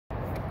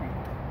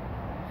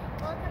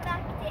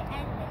to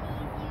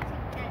Anthony's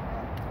YouTube channel.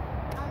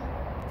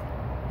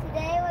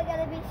 Today we're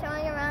going to be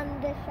showing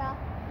around the shop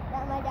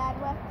that my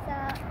dad works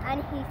at,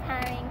 and he's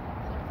hiring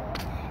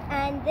people.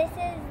 And this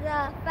is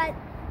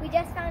we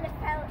just found a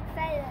feather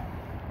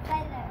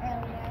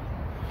earlier.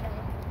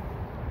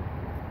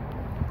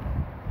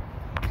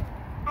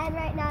 And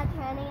right now it's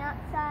raining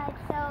outside,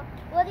 so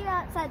we'll do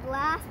outside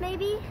last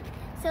maybe.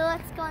 So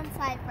let's go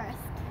inside first.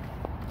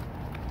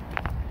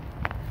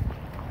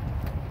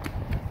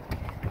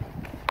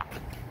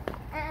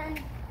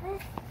 And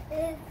this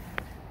is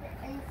the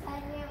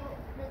inside here.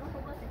 There's a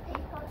whole bunch of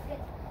paint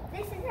posters.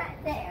 This is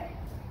right there.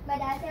 My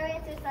dad's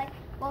area, so it's like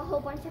a whole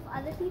bunch of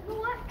other people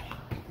work.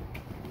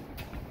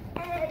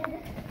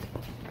 And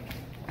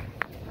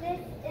this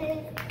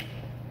is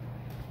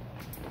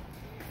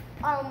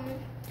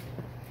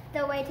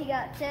the way to go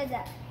upstairs.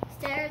 The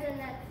stairs, and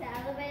that's the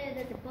elevator.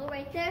 There's a boat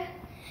right there.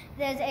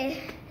 There's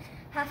a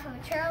half of a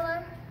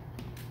trailer.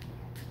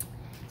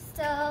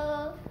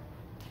 So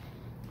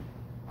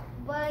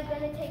we're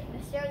gonna take the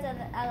stairs or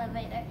the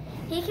elevator.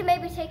 He can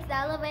maybe take the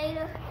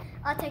elevator.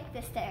 I'll take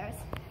the stairs.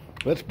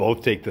 Let's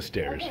both take the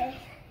stairs. Okay.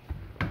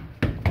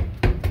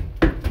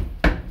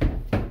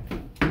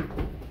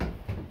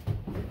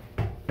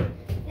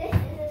 This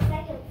is the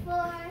second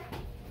floor.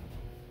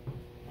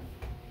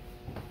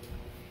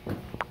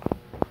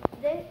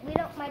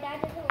 My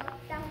dad doesn't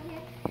work down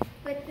here,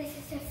 but this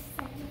is just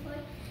the second floor.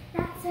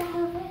 That's the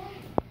elevator.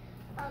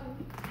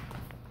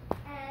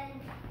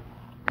 And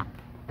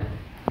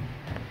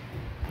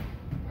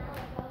now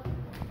we'll go back up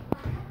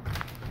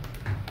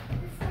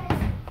this way.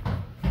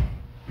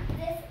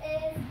 This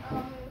is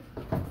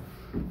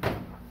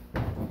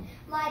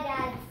my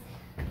dad's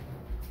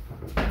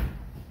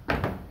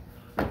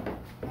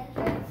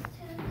entrance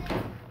to the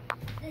thing.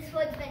 This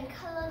wood's been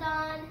colored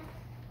on.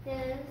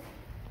 There's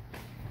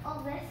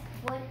all this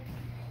wood.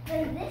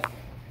 Then this,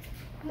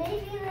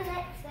 maybe in the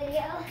next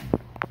video,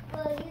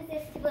 we'll use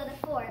this to build a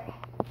fort.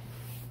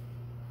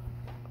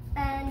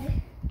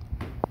 And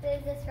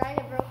there's this kind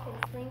of broken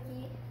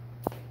slinky.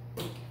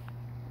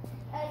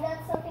 And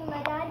that's something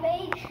my dad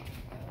made.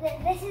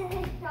 This is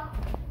his shop.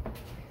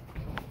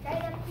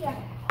 Right up here.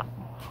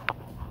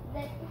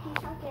 That he's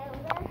talking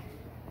over there.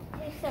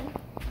 There's some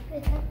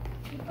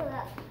people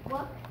that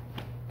walk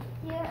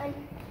here and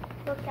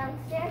look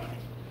downstairs.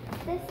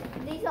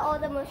 These are all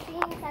the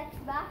machines. That's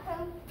the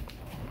bathroom.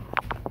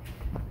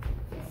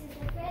 This is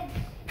the fridge.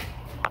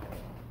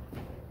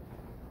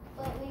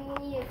 But we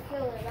need to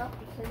fill it up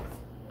because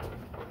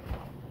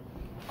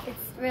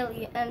it's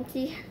really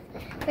empty.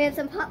 We have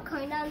some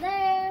popcorn down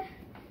there.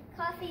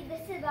 Coffee.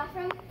 This is the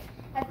bathroom.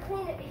 I've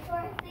cleaned it before.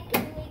 I think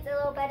it needs a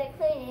little better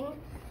cleaning.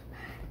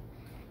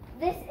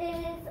 This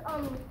is a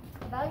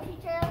boundary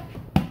chair.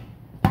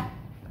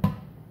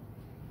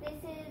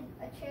 This is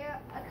a chair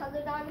I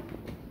colored on.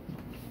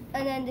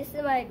 And then this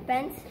is my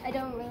bench. I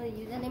don't really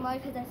use it anymore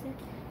because I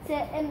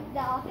sit in the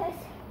office.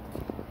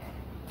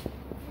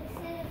 This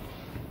is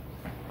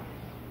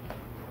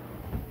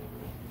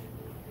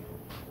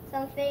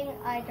something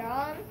I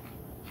draw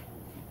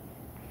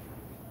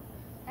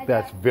on.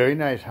 That's very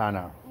nice,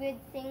 Hana. With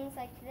things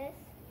like this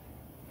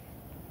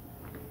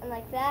and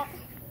like that.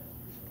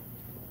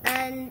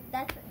 And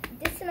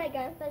this is my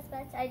grandpa's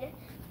bench. I just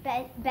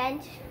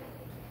bench.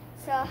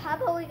 So how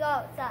about we go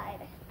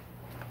outside?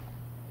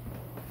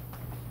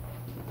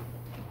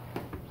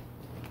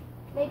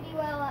 Maybe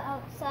while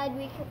outside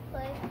we could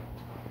play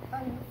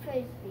on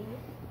frisbee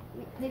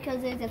because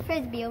there's a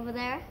frisbee over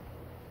there.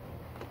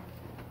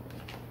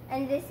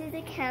 And this is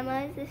the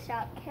cameras, the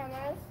shop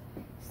cameras.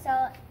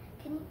 So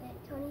can you,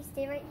 Tony,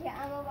 stay right here?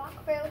 I'm gonna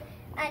walk through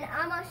and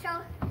I'm gonna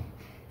show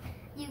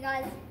you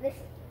guys this.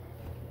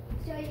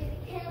 Show you the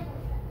cameras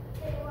that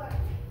they work.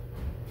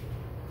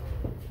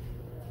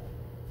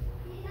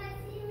 Do you guys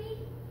see me?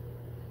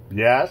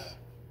 Yes.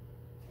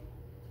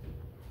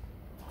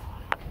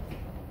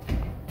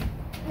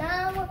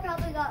 Now we'll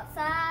probably go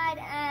outside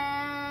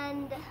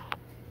and,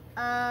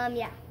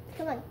 yeah,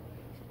 come on.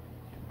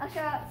 I'll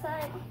show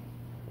outside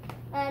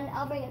and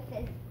I'll bring a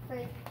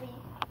frisbee.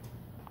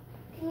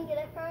 Can you get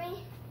it for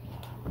me?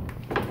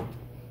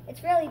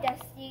 It's really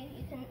dusty,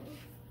 you can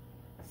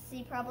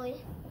see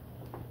probably.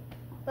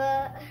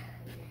 But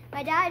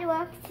my dad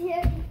works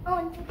here. Oh,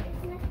 and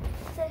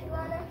so if you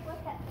want to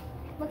look at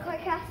McCoy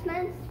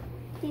Craftsman,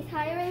 he's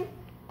hiring.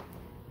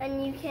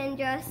 And you can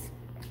just,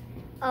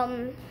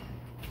 I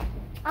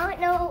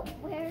don't know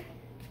where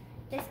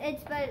this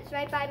is, but it's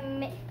right by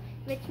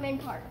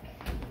Richmond Park.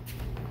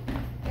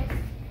 Just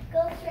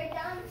go straight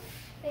down,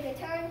 take a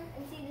turn,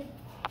 and see the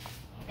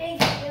big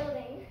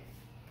building.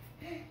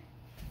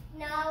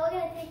 Now we're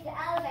going to take the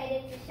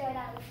elevator to show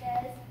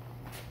downstairs,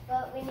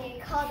 but we need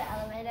to call the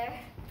elevator.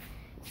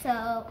 So,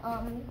 I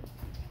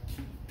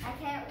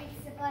can't reach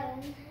the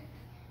button.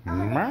 Oh,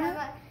 the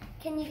camera.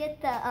 Can you get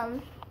the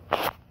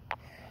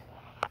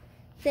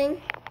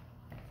thing?